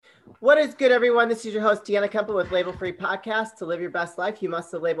What is good, everyone? This is your host, Deanna Kemple with Label Free Podcast. To live your best life, you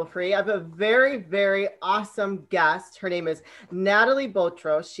must live label free. I have a very, very awesome guest. Her name is Natalie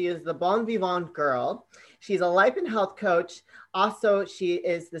Botros. She is the Bon Vivant girl. She's a life and health coach. Also, she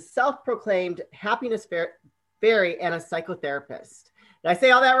is the self-proclaimed happiness fairy and a psychotherapist. Did I say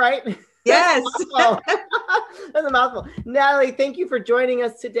all that right? Yes. That's a mouthful. Natalie, thank you for joining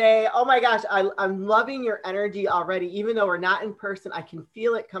us today. Oh my gosh, I'm loving your energy already. Even though we're not in person, I can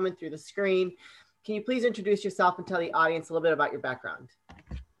feel it coming through the screen. Can you please introduce yourself and tell the audience a little bit about your background?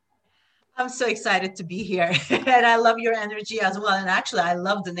 I'm so excited to be here. And I love your energy as well. And actually, I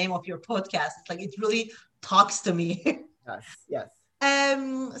love the name of your podcast. It's like, it really talks to me. Yes.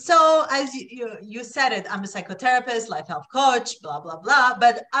 So as you said it, I'm a psychotherapist, life health coach, blah, blah, blah.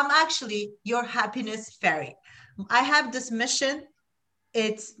 But I'm actually your happiness fairy. I have this mission.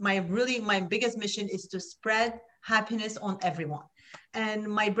 It's my biggest mission is to spread happiness on everyone. And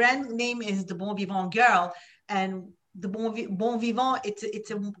my brand name is the Bon Vivant Girl. And the bon vivant, it's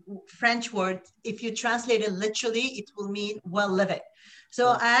a French word. If you translate it literally, it will mean well living. So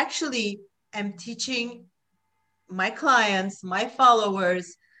I actually am teaching my clients, my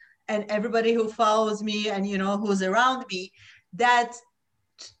followers, and everybody who follows me and who's around me, that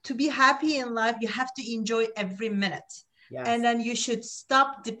to be happy in life, you have to enjoy every minute. Yes. And then you should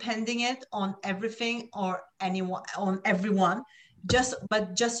stop depending it on everything or anyone, on everyone, just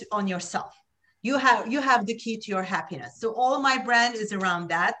on yourself. You have the key to your happiness. So all my brand is around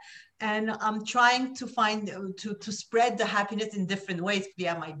that. And I'm trying to find to spread the happiness in different ways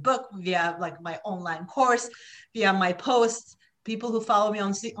via my book, via like my online course, via my posts. People who follow me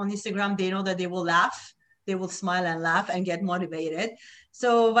on Instagram, they know that they will laugh, they will smile and laugh and get motivated.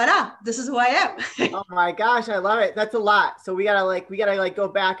 So voila, this is who I am. Oh my gosh, I love it. That's a lot. So we gotta go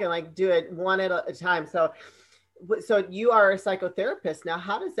back and do it one at a time. So you are a psychotherapist. Now,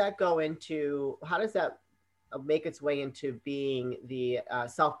 how does that make its way into being the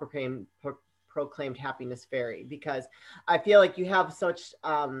self-proclaimed happiness fairy? Because I feel like you have such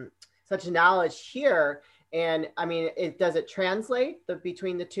knowledge here. And I mean, does it translate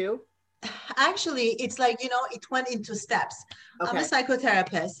between the two? Actually, it's like, it went into steps. Okay. I'm a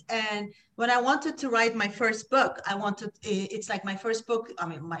psychotherapist. And when I wanted to write my first book, it's like my first book, I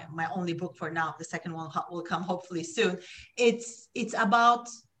mean, my only book for now, the second one will come hopefully soon. It's about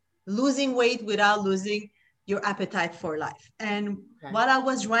losing weight without losing your appetite for life. And while I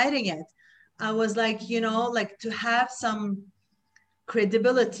was writing it, I was like, to have some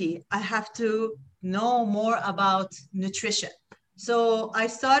credibility, I have to know more about nutrition. So I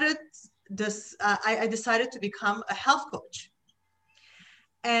started this, I decided to become a health coach.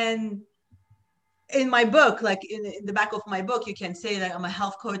 And in my book, like in the back of my book, you can say that I'm a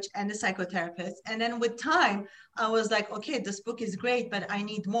health coach and a psychotherapist. And then with time, I was like, okay, this book is great, but I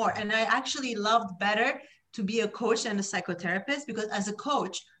need more. And I actually loved better to be a coach and a psychotherapist, because as a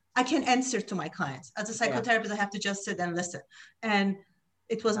coach, I can answer to my clients. As a psychotherapist, I have to just sit and listen. And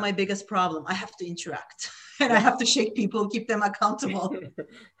it was my biggest problem. I have to interact and I have to shake people, keep them accountable.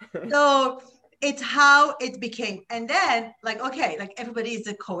 So it's how it became. And then everybody is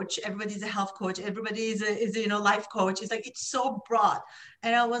a coach, everybody's a health coach, everybody is a life coach. It's like, it's so broad.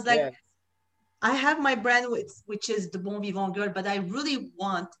 And I was like, I have my brand, which is the Bon Vivant Girl, but I really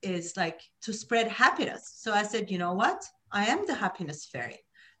want is like to spread happiness. So I said, you know what? I am the happiness fairy.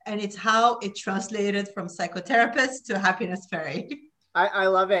 And it's how it translated from psychotherapist to happiness fairy. I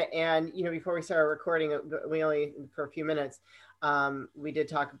love it. And, before we started recording, we only for a few minutes, we did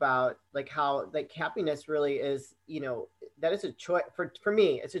talk about how happiness really is, that is a choice for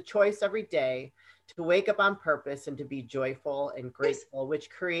me. It's a choice every day to wake up on purpose and to be joyful and grateful, which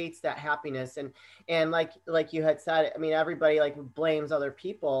creates that happiness. And like you had said, I mean, everybody blames other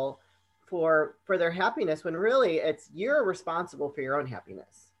people for their happiness, when really you're responsible for your own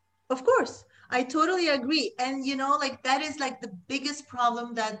happiness. Of course, I totally agree. And, that is the biggest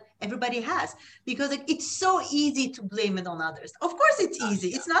problem that everybody has, because it's so easy to blame it on others. Of course, it's easy.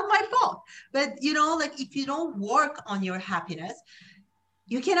 It's not my fault. But, if you don't work on your happiness,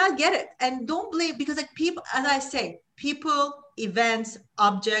 you cannot get it. And don't blame, because people, as I say, people, events,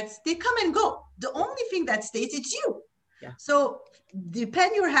 objects, they come and go. The only thing that stays, it's you. Yeah. So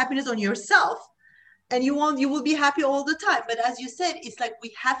depend your happiness on yourself, and you will be happy all the time. But as you said, it's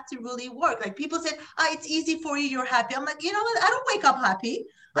we have to really work. People say, it's easy for you, you're happy. I'm like, you know what? I don't wake up happy.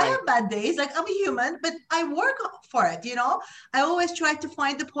 Right. I have bad days. I'm a human, but I work for it. I always try to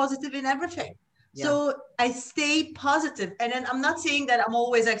find the positive in everything. Yeah. So I stay positive. And then I'm not saying that I'm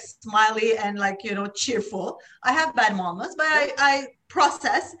always smiley and cheerful. I have bad moments, but I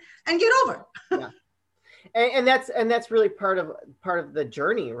process and get over. Yeah. And that's really part of the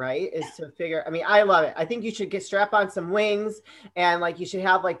journey, right? Is to figure. I mean, I love it. I think you should strap on some wings, and like you should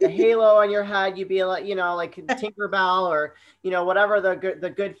have like the halo on your head. You'd be like, like Tinkerbell, or whatever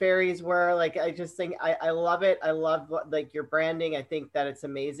the good fairies were. Like, I just think I love it. I love like your branding. I think that it's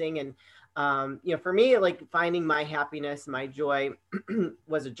amazing. And for me, like finding my happiness, my joy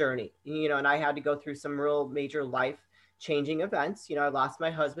was a journey. And I had to go through some real major life changing events. I lost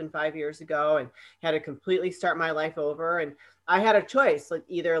my husband 5 years ago and had to completely start my life over. And I had a choice, like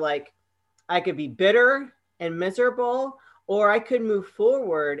either like I could be bitter and miserable, or I could move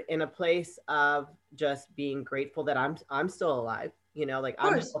forward in a place of just being grateful that I'm still alive. Like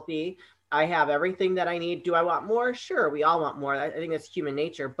I'm healthy. I have everything that I need. Do I want more? Sure. We all want more. I think that's human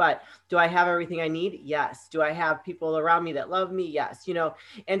nature. But do I have everything I need? Yes. Do I have people around me that love me? Yes.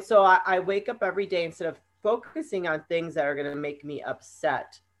 And so I wake up every day, instead of focusing on things that are going to make me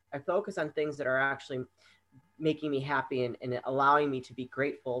upset, I focus on things that are actually making me happy and allowing me to be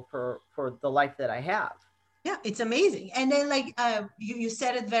grateful for the life that I have. Yeah, it's amazing. And then like you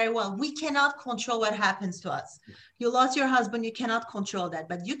said it very well. We cannot control what happens to us. You lost your husband, you cannot control that,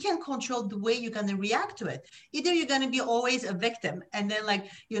 but you can control the way you're going to react to it. Either you're going to be always a victim and then like,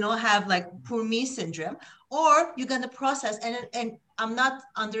 have like poor me syndrome, or you're going to process. And I'm not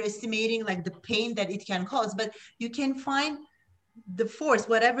underestimating like the pain that it can cause, but you can find the force.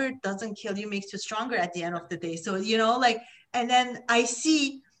 Whatever doesn't kill you makes you stronger at the end of the day. So, and then I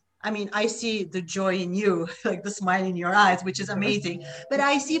see the joy in you, like the smile in your eyes, which is amazing. But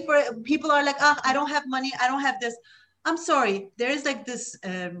I see for people are like, I don't have money, I don't have this. I'm sorry. There is like this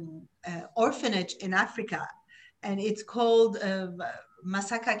orphanage in Africa, and it's called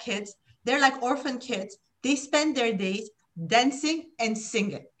Masaka Kids. They're like orphan kids. They spend their days dancing and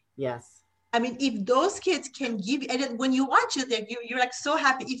singing. Yes. I mean, if those kids can give, and then when you watch it, like you're like so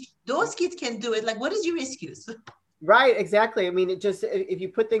happy. If those kids can do it, like what is your excuse? Right, exactly. I mean, it just, if you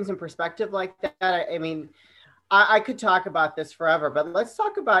put things in perspective like that, I mean, I could talk about this forever, but let's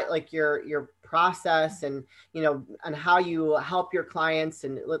talk about like your process and, and how you help your clients.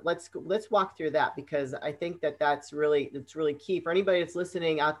 And let's walk through that, because I think it's really key for anybody that's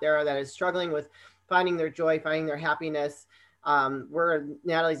listening out there that is struggling with finding their joy, finding their happiness.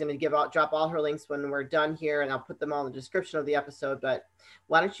 Natalie's going to drop all her links when we're done here, and I'll put them all in the description of the episode. But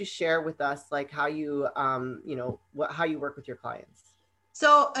why don't you share with us like how you, how you work with your clients?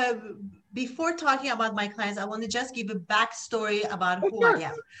 So before talking about my clients, I want to just give a backstory about who I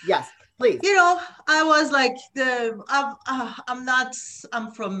am. Yes, please. I was like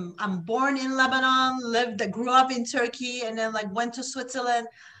I'm born in Lebanon, grew up in Turkey, and then like went to Switzerland.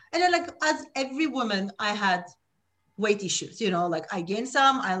 And then like as every woman, I had weight issues, like I gained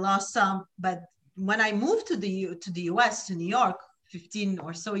some, I lost some. But when I moved to the US, to New York, 15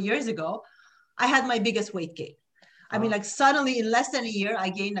 or so years ago, I had my biggest weight gain. I mean, like suddenly in less than a year, I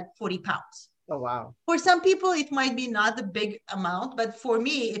gained like 40 pounds. Oh, wow. For some people, it might be not a big amount, but for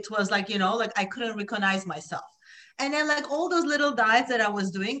me, it was like, like I couldn't recognize myself. And then like all those little diets that I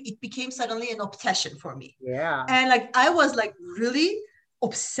was doing, it became suddenly an obsession for me. Yeah. And like, I was like really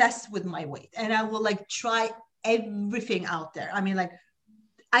obsessed with my weight, and I will like try everything out there. I mean, like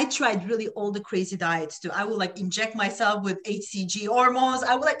I tried really all the crazy diets too. I would like inject myself with HCG hormones.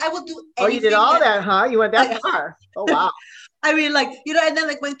 I would do anything. Oh, you did all that, huh? You went that far. Oh, wow. I mean, like, and then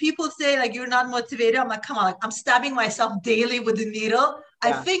like when people say like you're not motivated, I'm like, come on, like I'm stabbing myself daily with the needle. Yeah.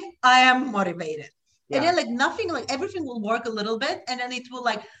 I think I am motivated. Yeah. And then like nothing, like everything will work a little bit. And then it will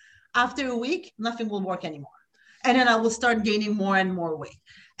like, after a week, nothing will work anymore. And then I will start gaining more and more weight.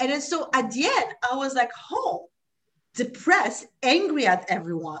 And then so at the end, I was like, depressed, angry at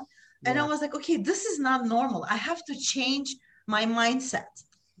everyone. And I was like, okay, this is not normal. I have to change my mindset.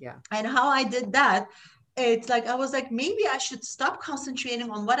 Yeah. And how I did that, it's like, I was like, maybe I should stop concentrating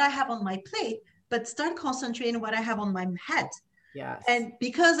on what I have on my plate, but start concentrating on what I have on my head. Yes. And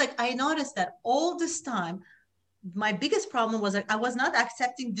because like, I noticed that all this time, my biggest problem was that I was not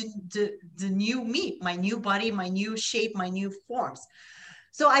accepting the new me, my new body, my new shape, my new forms.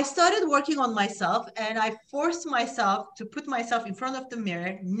 So I started working on myself, and I forced myself to put myself in front of the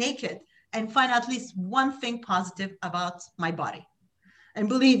mirror naked and find at least one thing positive about my body. And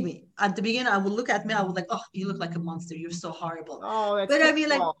believe me, at the beginning, I would look at me, I would like, oh, you look like a monster. You're so horrible. Oh, that's but I mean,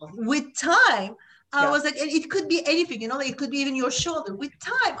 like with time, I was like, and it could be anything, like it could be even your shoulder. With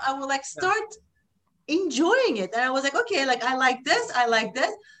time, I will like start enjoying it. And I was like, okay, like I like this, I like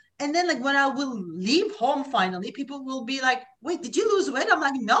this. And then like when I will leave home finally, people will be like, wait, did you lose weight? I'm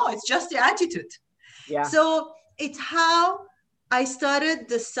like, no, it's just the attitude. Yeah. So it's how I started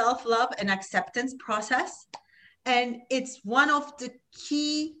the self-love and acceptance process. And it's one of the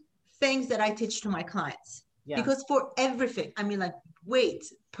key things that I teach to my clients. Yeah. Because for everything, I mean, like weight,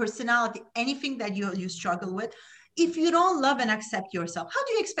 personality, anything that you struggle with, if you don't love and accept yourself, how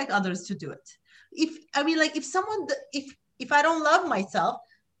do you expect others to do it? If I don't love myself,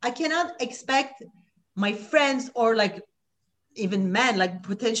 I cannot expect my friends or like even men, like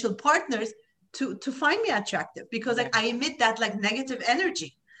potential partners, to find me attractive, because like I emit that like negative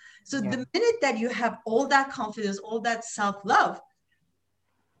energy. So the minute that you have all that confidence, all that self-love,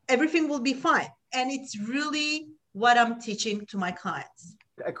 everything will be fine. And it's really what I'm teaching to my clients.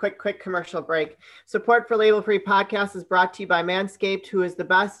 A quick commercial break. Support for Label Free Podcast is brought to you by Manscaped, who is the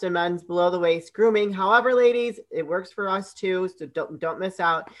best in men's below the waist grooming. However, ladies, it works for us too, so don't miss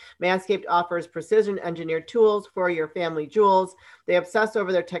out. Manscaped offers precision engineered tools for your family jewels. They obsess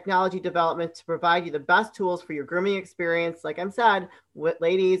over their technology development to provide you the best tools for your grooming experience. Like I said, with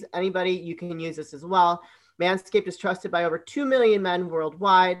ladies, anybody, you can use this as well. Manscaped is trusted by over 2 million men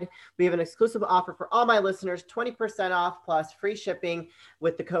worldwide. We have an exclusive offer for all my listeners, 20% off plus free shipping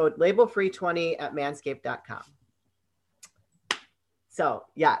with the code LabelFree20 at manscaped.com. So,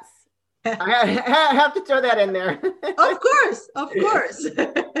 yes, I have to throw that in there. Of course.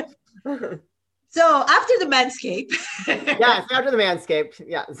 So after the Manscaped. Yes, after the Manscaped,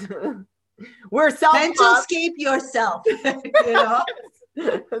 yes. We're self-love. Mentalscape yourself, you know?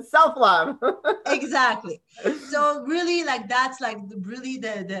 Self-love. Exactly. So really, like, that's like really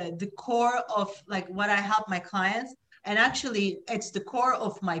the core of like what I help my clients. And actually it's the core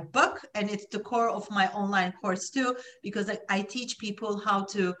of my book, and it's the core of my online course too, because like I teach people how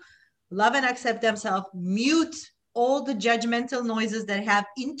to love and accept themselves, mute all the judgmental noises that have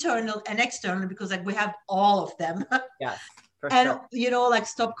internal and external, because like we have all of them. Yes. And sure. you know, like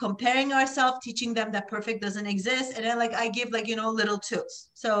stop comparing ourselves, teaching them that perfect doesn't exist. And then like I give like, you know, little tools.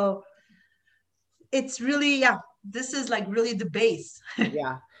 So it's really, this is like really the base.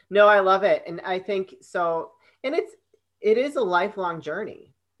 Yeah, no, I love it. And I think so, and it is a lifelong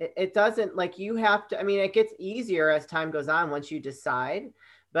journey. It doesn't, like, you have to, I mean, it gets easier as time goes on once you decide,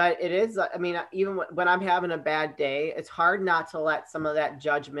 but it is, I mean, even when I'm having a bad day, it's hard not to let some of that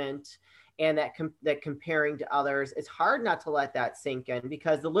judgment and that comparing to others, it's hard not to let that sink in,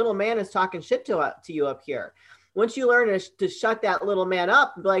 because the little man is talking shit to you up here. Once you learn to shut that little man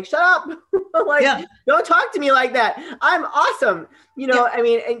up, be like, shut up, like, don't talk to me like that. I'm awesome. You know, I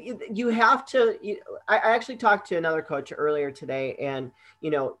mean, and you have to, I actually talked to another coach earlier today, and, you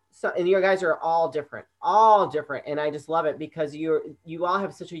know, and you guys are all different. And I just love it, because you all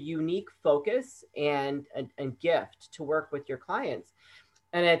have such a unique focus and gift to work with your clients.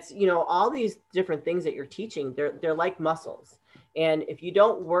 And it's, you know, all these different things that you're teaching, they're like muscles. And if you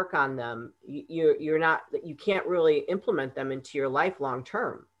don't work on them, you can't really implement them into your life long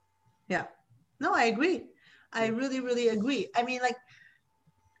term. Yeah, no, I agree. I really, really agree. I mean, like,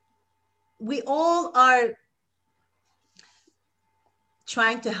 we all are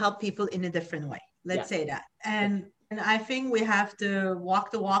trying to help people in a different way. Let's say that. And I think we have to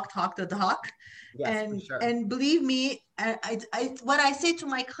walk the walk, talk the talk. Yes, and believe me, what I say to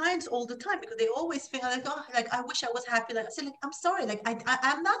my clients all the time, because they always think like, oh, like, I wish I was happy. Like I said, like, I'm sorry, like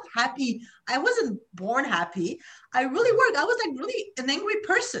I'm not happy. I wasn't born happy. I really worked. I was like really an angry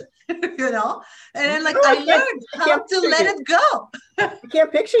person, you know. And then like I learned how to let it go. I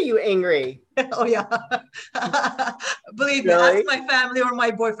can't picture you angry. Oh yeah. Believe me, ask my family or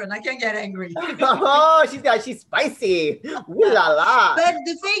my boyfriend. I can't get angry. Oh, she's spicy. Ooh la la. But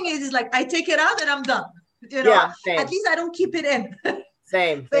the thing is like I take it out and I'm done. You know, at least I don't keep it in.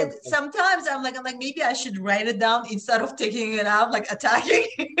 Same. Sometimes I'm like, maybe I should write it down instead of taking it out, like attacking.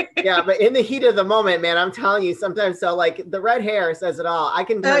 Yeah, but in the heat of the moment, man, I'm telling you, sometimes, so like the red hair says it all. I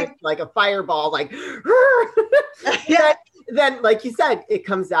can do like a fireball, like, yeah. Then, like you said, it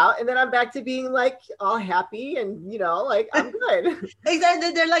comes out, and then I'm back to being like all happy, and you know, like I'm good.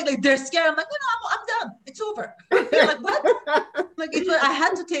 Exactly. They're like they're scared. I'm like, no, I'm done. It's over. They're like, what? Like I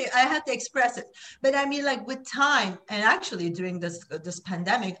had to express it. But I mean, like with time, and actually during this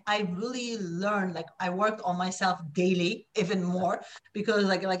pandemic, I really learned. Like I worked on myself daily, even more, because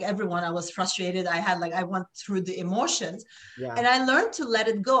like everyone, I was frustrated. I went through the emotions, and I learned to let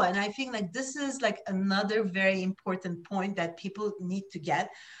it go. And I think like this is like another very important point that people need to get.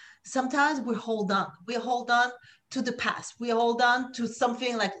 Sometimes we hold on to the past. We hold on to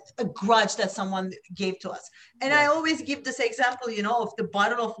something like a grudge that someone gave to us. And I always give this example, you know, of the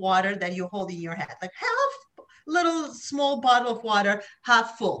bottle of water that you hold in your hand, like half little small bottle of water,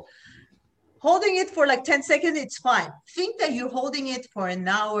 half full. Holding it for like 10 seconds, it's fine. Think that you're holding it for an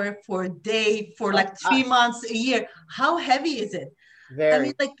hour, for a day, for like 3 months, a year. How heavy is it? Very. I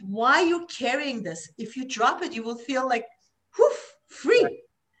mean, like, why are you carrying this? If you drop it, you will feel like, whoof, free.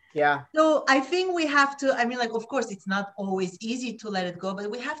 Yeah. So I think we have to, I mean, like, of course, it's not always easy to let it go, but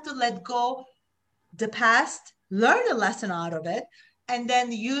we have to let go the past, learn a lesson out of it, and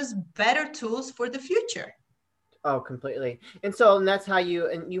then use better tools for the future. Oh, completely. And that's how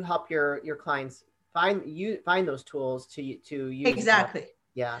you help your clients find those tools to use. Exactly.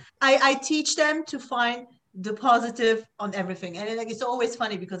 Yeah. I teach them to find the positive on everything. And like it's always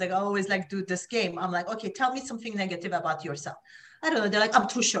funny because like I always like do this game. I'm like, okay, tell me something negative about yourself. I don't know. They're like, I'm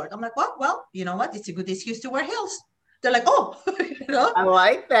too short. I'm like, what? Well, you know what? It's a good excuse to wear heels. They're like, oh, I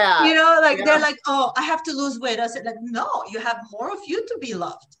like that. like Yeah. they're like, oh, I have to lose weight. I said, like, no, you have more of you to be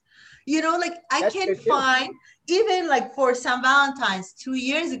loved. Like I That's can good too. find even like for St. Valentine's 2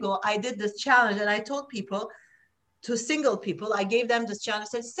 years ago, I did this challenge and I told people to single people, I gave them this challenge,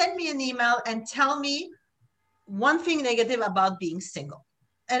 said, send me an email and tell me one thing negative about being single.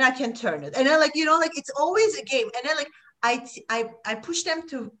 And I can turn it. And then like, like it's always a game. And then like I push them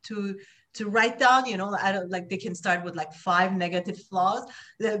to write down, I don't like they can start with like 5 negative flaws.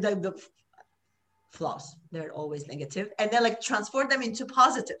 The flaws, they're always negative, and then like transform them into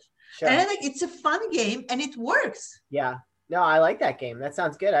positive. Sure. And then, like it's a fun game and it works. Yeah. No, I like that game. That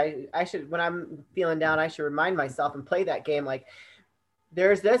sounds good. I should, when I'm feeling down, I should remind myself and play that game. Like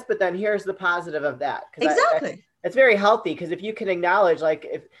there's this, but then here's the positive of that. Exactly. It's very healthy because if you can acknowledge,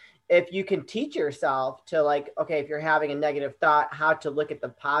 like if you can teach yourself to like, okay, if you're having a negative thought, how to look at the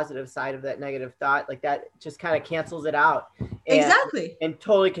positive side of that negative thought, like that just kind of cancels it out. Exactly. And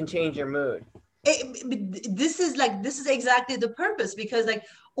totally can change your mood. This is exactly the purpose, because like,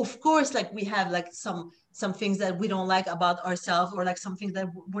 of course, like we have like some things that we don't like about ourselves, or like something that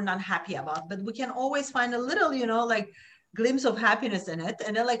we're not happy about, but we can always find a little, like glimpse of happiness in it.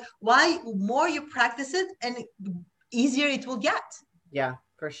 And then like, why more you practice it and easier it will get. Yeah,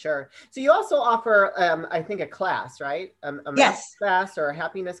 for sure. So you also offer, I think, a class, right? A yes. class or a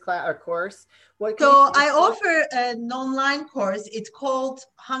happiness class or course. So I offer an online course. It's called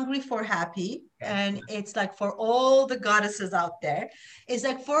Hungry for Happy. Okay. And it's like for all the goddesses out there. It's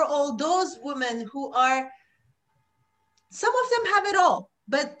like for all those women who are, some of them have it all,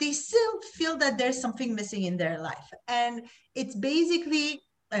 but they still feel that there's something missing in their life. And it's basically,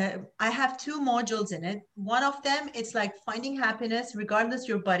 I have 2 modules in it. One of them, it's like finding happiness regardless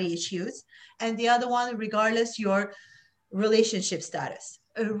your body issues. And the other one, regardless your relationship status.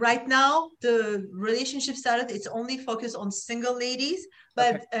 Right now, the relationship status, it's only focused on single ladies,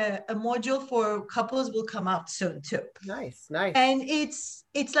 but okay. A module for couples will come out soon too. Nice. And it's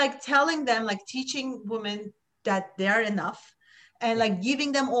like telling them, like teaching women that they are enough, and like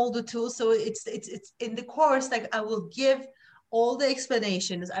giving them all the tools. So it's in the course, like I will give all the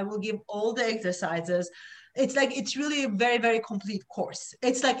explanations, I will give all the exercises. It's like, it's really a very, very complete course.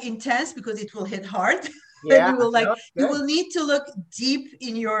 It's like intense because it will hit hard. Yeah, you will you will need to look deep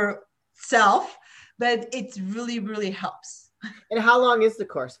in yourself, but it really, really helps. And how long is the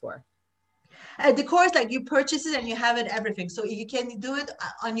course for? The course, like you purchase it and you have it, everything. So you can do it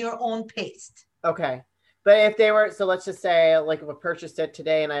on your own pace. Okay. But if they were, so let's just say like if I purchased it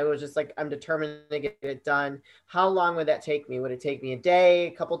today and I was just like, I'm determined to get it done, how long would that take me? Would it take me a day, a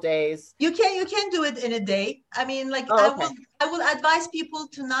couple days? You can do it in a day. I mean, like I will advise people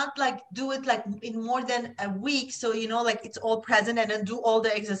to not like do it like in more than a week. So, like it's all present, and then do all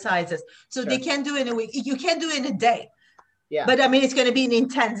the exercises. So they can do it in a week. You can do it in a day. Yeah. But I mean, it's going to be an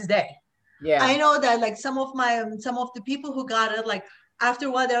intense day. Yeah. I know that like some of the people who got it, like, after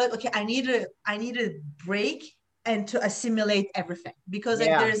a while, they're like, okay, I need a break and to assimilate everything, because like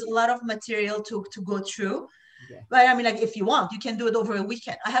there's a lot of material to go through. Yeah. But I mean, like if you want, you can do it over a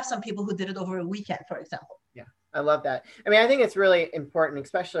weekend. I have some people who did it over a weekend, for example. Yeah, I love that. I mean, I think it's really important,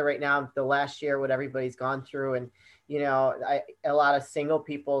 especially right now, the last year, what everybody's gone through. And, a lot of single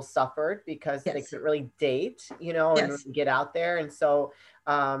people suffered because they couldn't really date, and get out there. And so,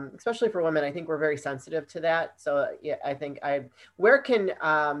 especially for women, I think we're very sensitive to that. So yeah, I think where can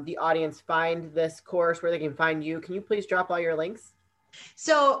the audience find this course, where they can find you? Can you please drop all your links?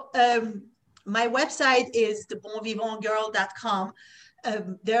 So my website is thebonvivantgirl.com.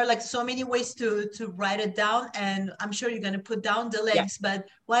 There are like so many ways to write it down, and I'm sure you're going to put down the links. Yeah. But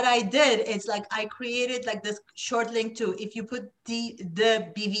what I did is like I created like this short link to, if you put the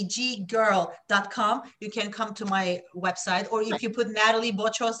bvggirl.com, you can come to my website, or if you put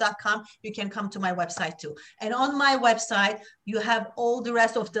nataliebotros.com, you can come to my website too. And on my website, you have all the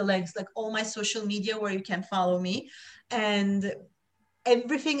rest of the links, like all my social media where you can follow me, and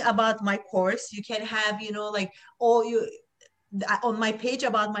everything about my course. You can have, like on my page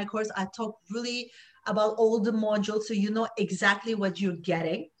about my course, I talk really about all the modules, so you know exactly what you're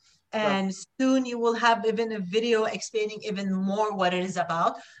getting. And soon you will have even a video explaining even more what it is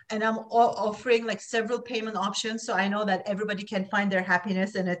about. And I'm offering like several payment options. So I know that everybody can find their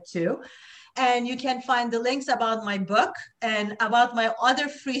happiness in it too. And you can find the links about my book and about my other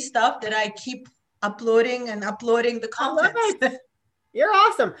free stuff that I keep uploading the content. You're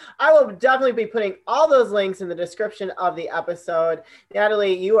awesome. I will definitely be putting all those links in the description of the episode.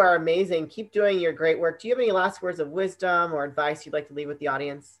 Natalie, you are amazing. Keep doing your great work. Do you have any last words of wisdom or advice you'd like to leave with the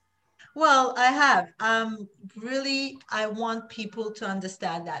audience? Well, I have. Really, I want people to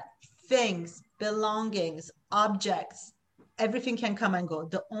understand that things, belongings, objects, everything can come and go.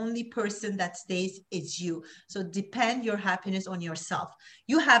 The only person that stays is you. So depend your happiness on yourself.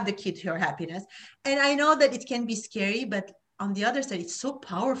 You have the key to your happiness. And I know that it can be scary, but on the other side, it's so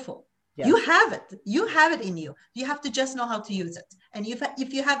powerful. Yes. You have it. You have it in you. You have to just know how to use it. And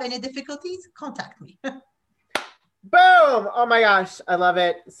if you have any difficulties, contact me. Boom! Oh my gosh, I love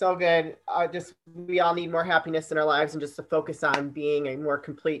it. So good. We all need more happiness in our lives and just to focus on being a more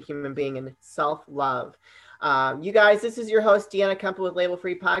complete human being and self-love. You guys, this is your host, Deanna Kemple with Label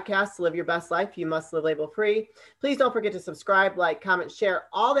Free Podcast. To live your best life, you must live label free. Please don't forget to subscribe, like, comment, share,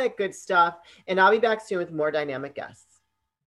 all that good stuff. And I'll be back soon with more dynamic guests.